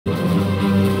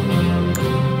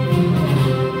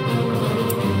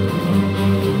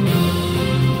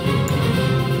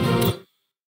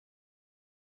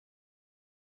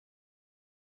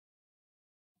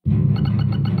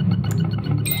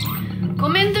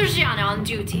Insurgents on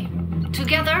duty.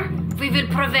 Together, we will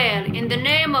prevail in the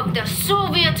name of the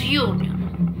Soviet Union.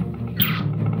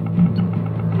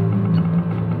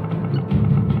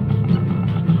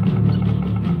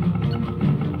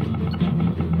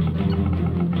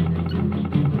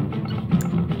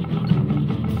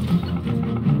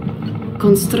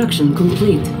 Construction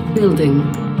complete. Building.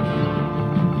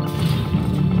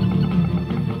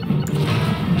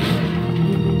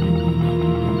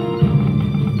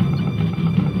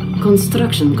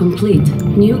 Construction complete.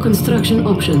 New construction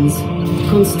options.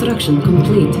 Construction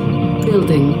complete.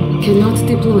 Building. Cannot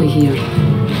deploy here.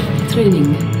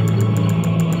 Training.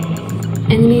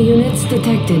 Enemy units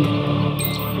detected.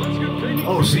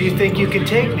 Oh, so you think you can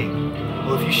take me?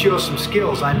 Well, if you show some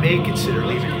skills, I may consider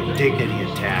leaving your dignity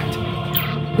intact.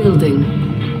 Building.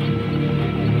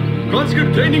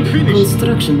 Conscript training finished.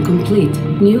 Construction complete.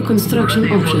 New construction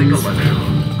options.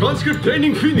 Conscript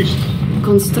training finished.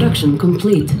 Construction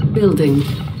complete. Building.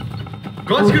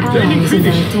 Conscript Our training allies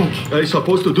under finished. attack. Are you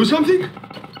supposed to do something?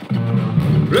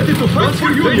 Ready to fight for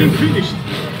you. Training finished.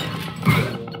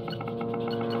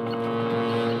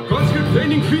 Conscript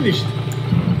training finished.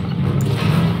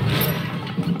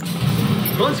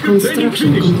 Conscript training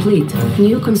Construction finished. complete.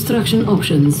 New construction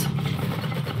options.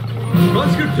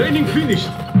 Conscript training finished.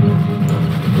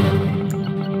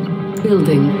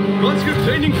 Building. Conscript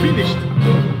training finished.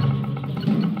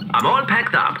 I'm all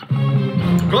packed up.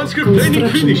 Conscript training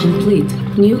Construction finished.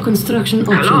 complete. New construction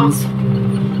Hello? options.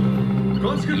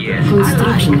 Conscript Yes,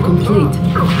 Construction complete.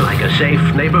 looks like a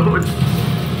safe neighborhood.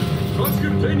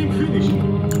 Conscript training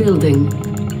finished. Building.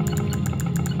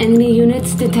 Enemy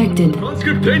units detected.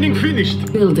 Conscript training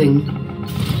finished. Building.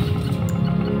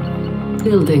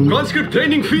 Building. Conscript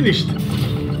training finished.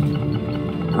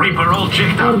 Reaper all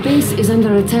checked Our out. base is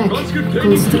under attack.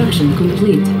 Construction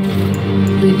complete.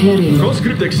 Repairing.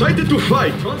 Conscript excited to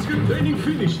fight. Conscript training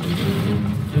finished.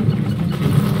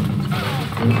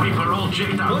 Reaper all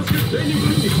checked out. Conscript training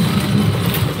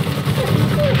finished.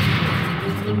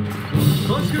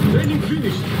 Conscript training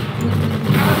finished.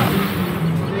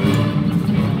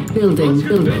 Building. Conscript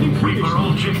Building. training Reaper finished.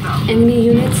 all checked out. Enemy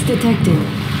units detected.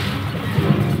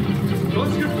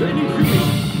 Conscript training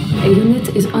finished. A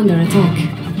unit is under attack.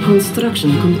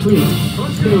 Construction complete.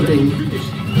 Conscript Building. training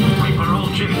finished. Reaper all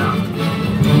checked out.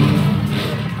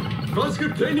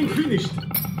 Conscript training finished.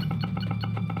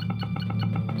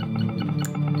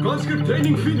 Conscript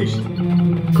training finished.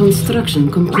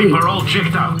 Construction complete. Reaper all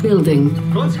checked out. Building.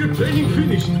 Conscript training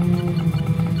finished.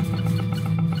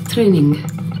 Training.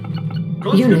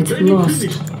 Conscript Unit training lost.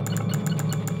 finished.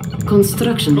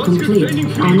 Construction Conscript complete. training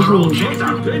On finished. hold.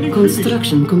 Conscript training finished.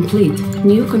 Construction complete.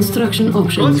 New construction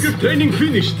options. Conscript training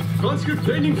finished. Conscript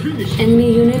training finished.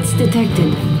 Enemy units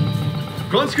detected.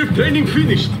 Conscript training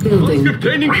finished. Building. Conscript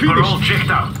training Reaper all finished. checked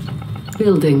out.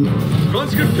 Building.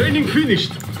 Conscript training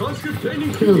finished. Conscript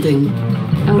training finished. Building.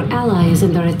 Our ally is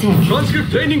under attack.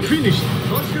 Conscript training finished.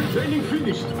 Conscript training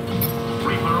finished.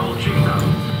 Reaper all checked out.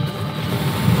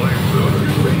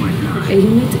 A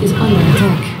unit is under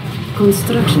attack.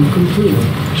 Construction complete.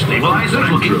 Stabilizers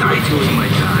looking tight. My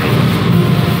time.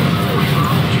 Reaper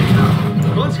all checked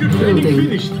out. Conscript training Building.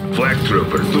 finished. Flag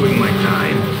troopers doing my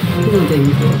time. Building.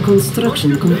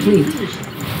 Construction complete.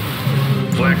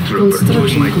 Flag troopers doing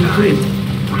Construction my complete.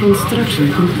 time.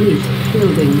 Construction complete.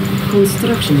 Building.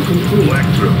 Construction complete. Flag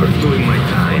troopers doing my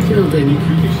time. Building.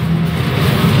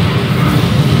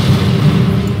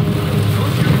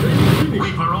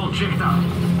 Reaper all checked out.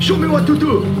 Show me what to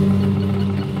do.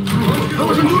 I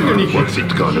wasn't doing anything. What's it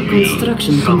gonna be?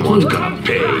 Construction Someone's complete. gonna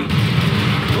pay.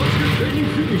 Conscript training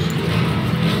finished.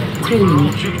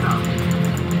 Training. Checked out.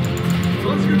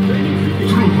 Conscript training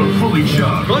finished. Trooper fully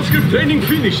charged. Conscript training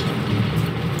finished.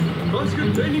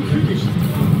 Conscript training finished.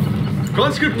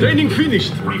 Conscript training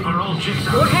finished. Reaper all checked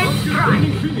out. Conscript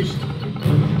training finished.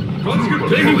 Conscript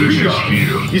training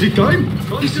finished. Is it time?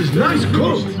 This is nice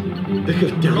cold. They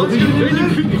have television training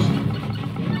finished.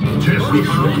 Test Conscript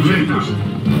training finished.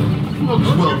 looks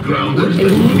well grounded. A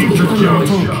unit is under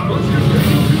attack.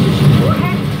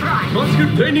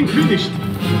 Conscript training finished. Conscript training finished.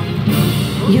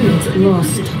 Unit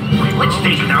lost. Let's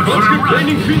take it out for a Conscript run.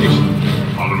 training finished.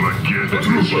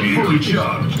 Trooper fully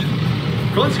charged.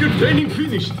 Conscript training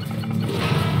finished.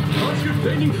 Conscript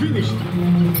training finished.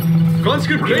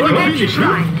 Conscript training finished.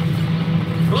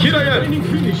 Here I am. Training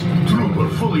finished. Trooper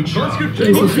fully Conscript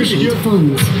training Insufficient finished.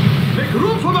 funds. Make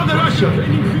room for Mother Russia.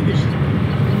 Training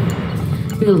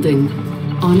finished. Building.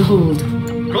 On hold.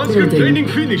 Conscript Building. training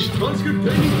finished. Conscript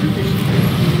training finished.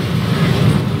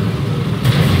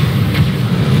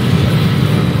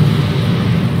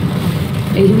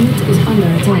 A unit is under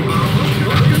attack.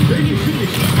 Conscript training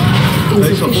finished.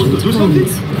 They supposed to do something?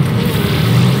 funds.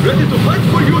 Ready to fight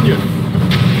for Union!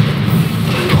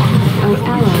 Our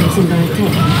ally is under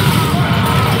attack.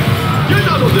 Get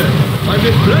out of there! I'm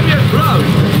in premier proud!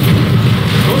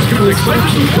 Conscript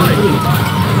excited to fight!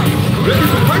 Ready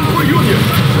to fight for Union!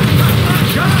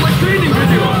 Just like training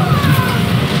video!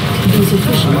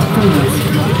 Insufficient funds.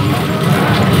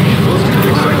 Conscript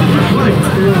excited to fight!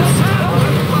 Lost.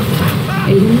 A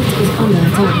unit is under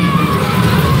attack.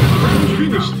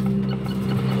 Finished!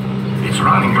 It's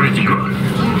running pretty good.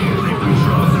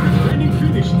 Training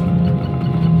finished!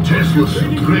 Tesla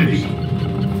suit ready.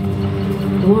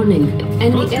 Warning.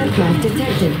 Enemy aircraft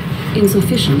detected.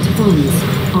 Insufficient funds.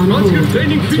 On hold. Conscript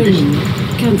training finished.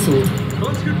 Training cancelled.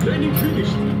 Conscript training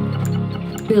finished!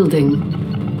 Building.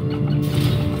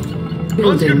 Conscript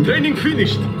Building. training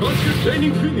finished! Conscript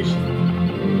training finished!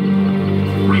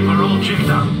 Reaper all checked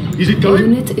out. Is it A time?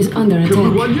 unit is under Triple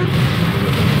attack. one yet?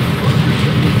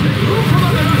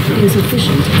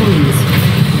 Insufficient funds.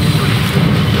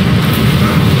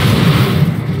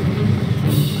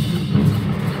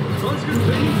 Conscript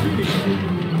training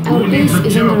finished! Our base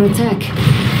is under attack.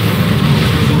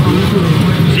 On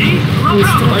hold. See? No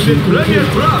problem. I'm Construction in premier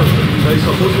complete. proud! Are you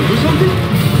supposed to do something?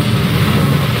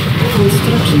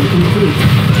 Construction complete.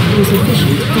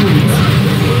 Insufficient funds.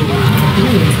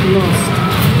 Unit lost.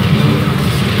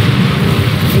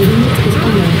 A unit is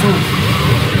under attack.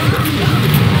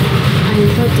 Iron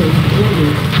curtain ready.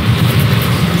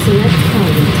 Select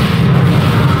target.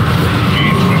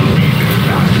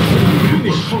 It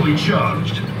was fully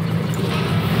charged.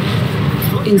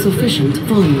 Insufficient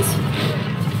funds.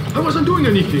 I wasn't doing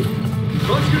anything.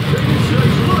 Conscript training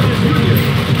says fly as Union.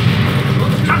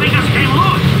 Something just came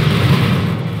loose.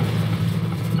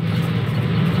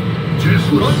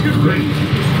 Tesla suit ready.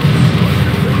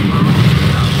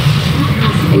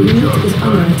 A unit is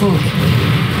under attack.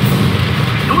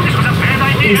 Knew this was a bad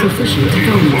idea. Insufficient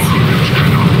funds.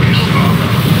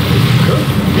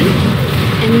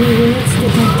 Enemy units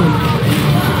detected.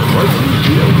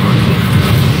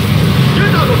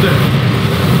 Get out of there!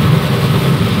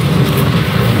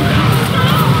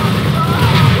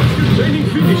 Conscript training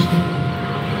finished.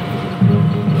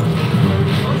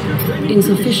 Conscript training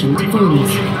Insufficient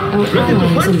funds. Our ready to ally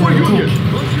is fight under for Union.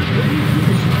 attack. Conscript training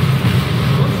finished.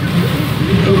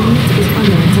 A unit is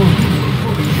under attack.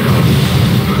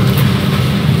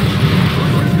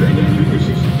 Training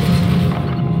finished.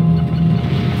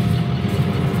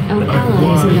 Our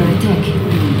ally is under attack.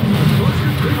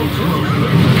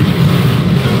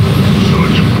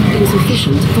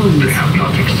 Insufficient funds. Have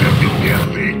not accepted their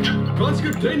fate.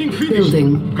 Conscript training finished.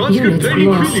 Building. Conscript Unit training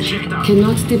lost. finished.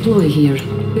 Cannot deploy here.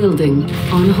 Building.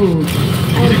 On hold.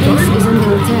 Our base is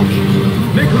under attack.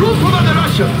 Make room for Mother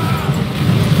Russia!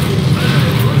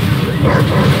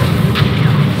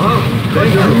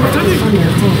 Thank you. Unit is under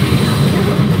attack.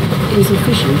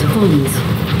 Insufficient funds.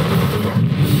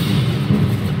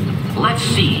 Let's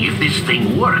see if this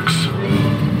thing works.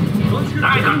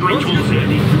 I got my tools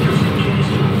ready, just in case.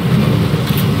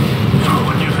 So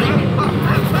what do you think?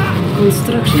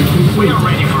 Construction We complete. are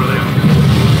ready for them.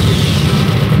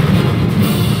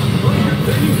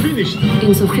 Training finished.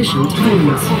 Insufficient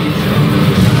funds.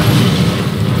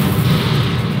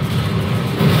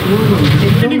 Warning. A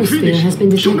chronosphere finished. has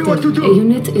been Show me what to detected. do. A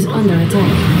unit is under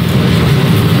attack.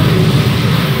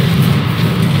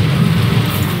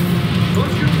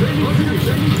 Conscript training finished.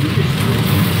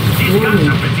 These guns Warning.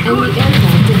 are pretty Enemy good.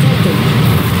 aircraft detected.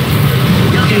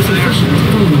 We'll get there. Insufficient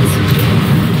funds.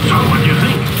 So what do you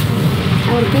think?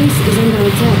 Our base is under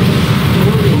attack.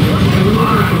 Warning. Enemy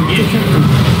aircraft detected.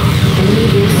 Enemy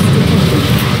base detected.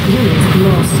 Unit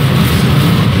lost.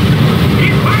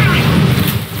 Keep firing!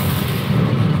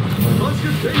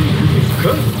 Conscript training finished.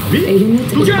 Huh? A Me? unit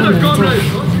is Together, under comrades!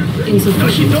 attack.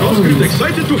 Insufficient Conscript funds.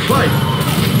 excited to fight!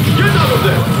 Get out of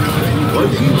there!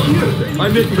 What's in here?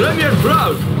 I'm in premier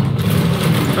proud!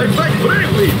 I fight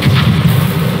bravely!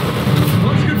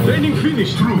 Conscript training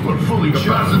finished! Trooper fully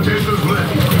capacitators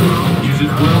ready. Is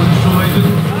it well insulated?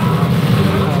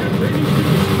 Conscript training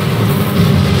finished!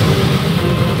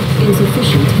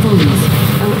 Insufficient funds.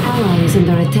 Our ally is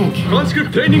under attack.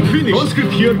 Conscript training finished!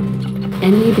 Conscript here!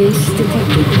 Enemy base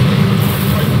detected.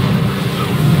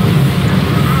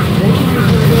 Vacuum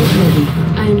corridor ready.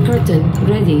 Iron curtain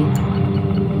ready.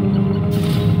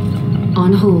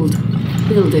 On hold.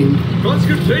 Building.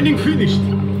 Conscript training finished!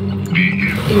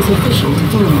 Insufficient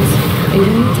funds. A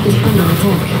unit is under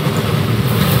attack.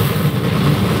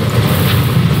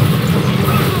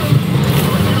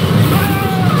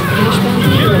 Cash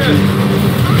bounty ready.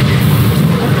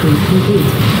 Upgrade complete.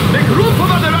 Make room for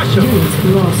Mother Russia!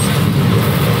 Unit lost.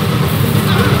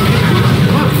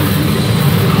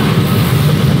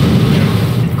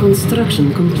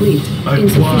 Construction complete.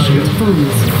 Insufficient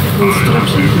funds.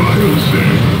 Construction complete.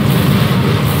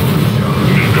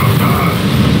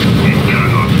 We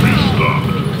cannot be stopped.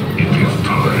 It is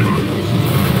time.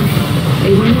 A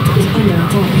unit is under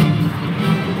attack.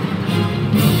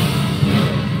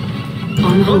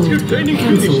 On hold.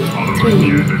 Cancelled.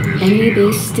 Training. Enemy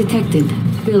base detected.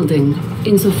 Building.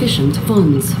 Insufficient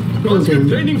funds. Building.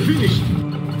 Training finished.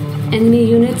 Enemy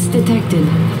units detected.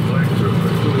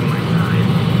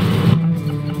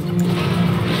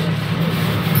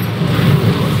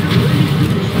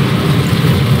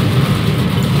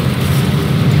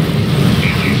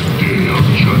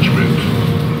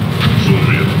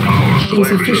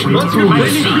 Insufficient Let's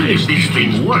funds. see if this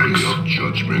thing works.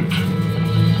 Judgment.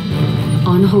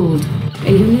 On hold.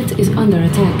 A unit is under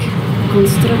attack.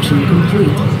 Construction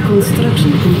complete.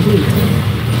 Construction complete.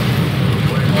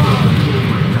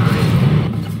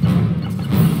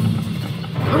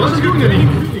 What's training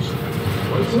finished?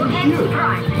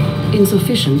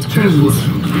 Insufficient funds.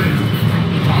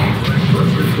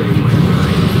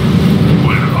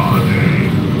 Where are they?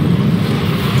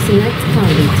 Select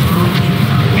target.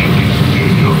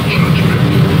 In your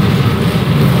judgment.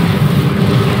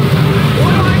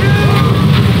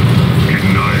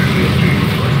 Annihilating.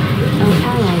 Our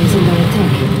ally is under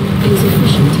attack.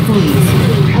 Insufficient funds.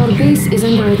 Our base is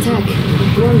under attack.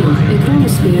 Warning, a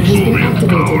chronosphere has been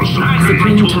activated.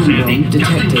 Supreme time bomb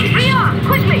detected. Rion,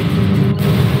 quickly!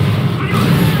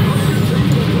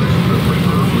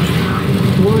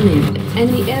 Warning,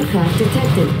 enemy aircraft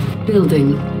detected.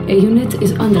 Building. A unit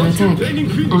is under attack.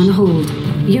 On hold.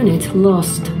 Unit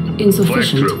lost.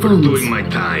 Insufficient funds. doing my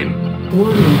time.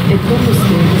 Warning, a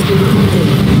chronosphere has been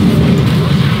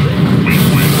detected.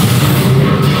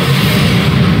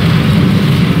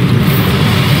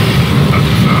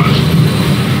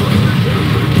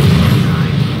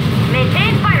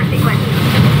 Maintain fire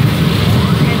sequence.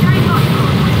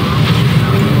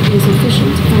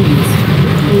 Insufficient funds.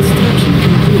 Construction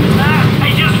complete. I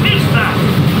just fixed that!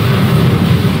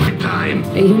 My time.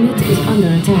 A unit is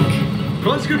under attack.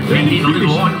 Conscript We training need a little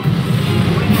finished. oil.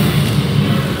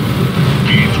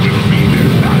 It will be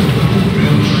their last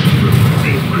moments.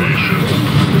 Be patient.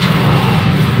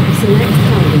 Select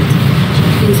target.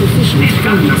 Insufficient These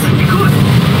guns are funds. pretty good.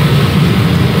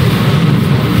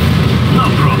 No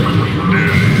problem.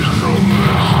 There is no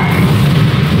mercy.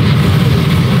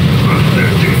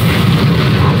 Pathetic.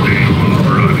 They will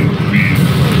run in fear.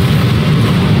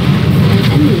 An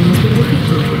enemy has been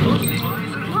defeated.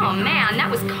 Oh man, that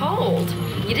was cold.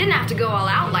 You didn't have to go all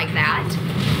out like that.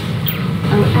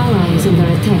 Our ally is under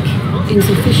attack.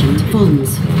 Insufficient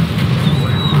funds.